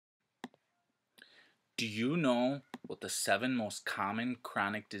Do you know what the 7 most common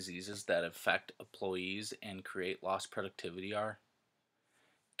chronic diseases that affect employees and create lost productivity are?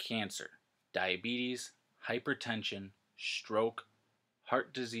 Cancer, diabetes, hypertension, stroke,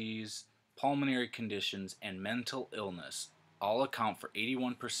 heart disease, pulmonary conditions, and mental illness all account for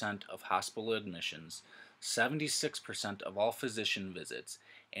 81% of hospital admissions, 76% of all physician visits,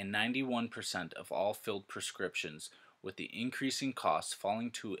 and 91% of all filled prescriptions, with the increasing costs falling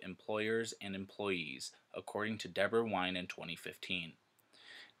to employers and employees, according to Deborah Wine in 2015.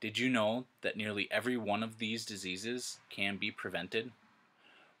 Did you know that nearly every one of these diseases can be prevented?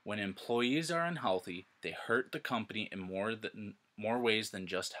 When employees are unhealthy, they hurt the company in more ways than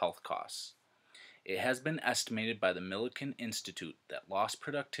just health costs. It has been estimated by the Millikan Institute that lost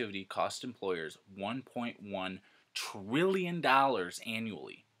productivity cost employers $1.1 trillion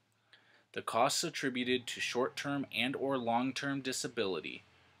annually. The costs attributed to short-term and or long-term disability,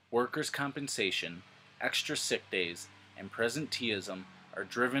 workers' compensation, extra sick days, and presenteeism are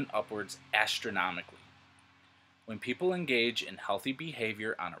driven upwards astronomically. When people engage in healthy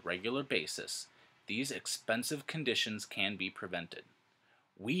behavior on a regular basis, these expensive conditions can be prevented.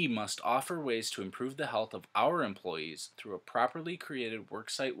 We must offer ways to improve the health of our employees through a properly created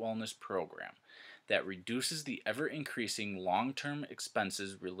worksite wellness program that reduces the ever-increasing long-term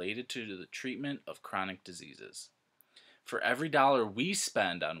expenses related to the treatment of chronic diseases. For every dollar we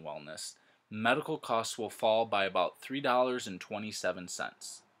spend on wellness, medical costs will fall by about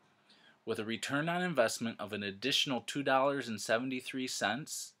 $3.27. With a return on investment of an additional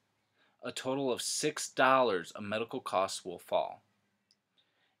 $2.73, a total of $6 of medical costs will fall.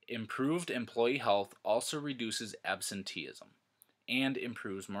 Improved employee health also reduces absenteeism and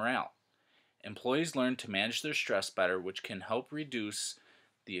improves morale. Employees learn to manage their stress better, which can help reduce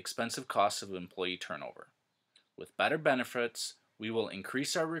the expensive costs of employee turnover. With better benefits, we will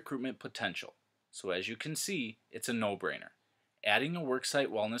increase our recruitment potential. So as you can see, it's a no-brainer. Adding a worksite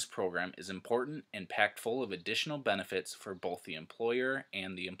wellness program is important and packed full of additional benefits for both the employer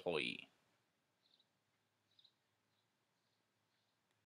and the employee.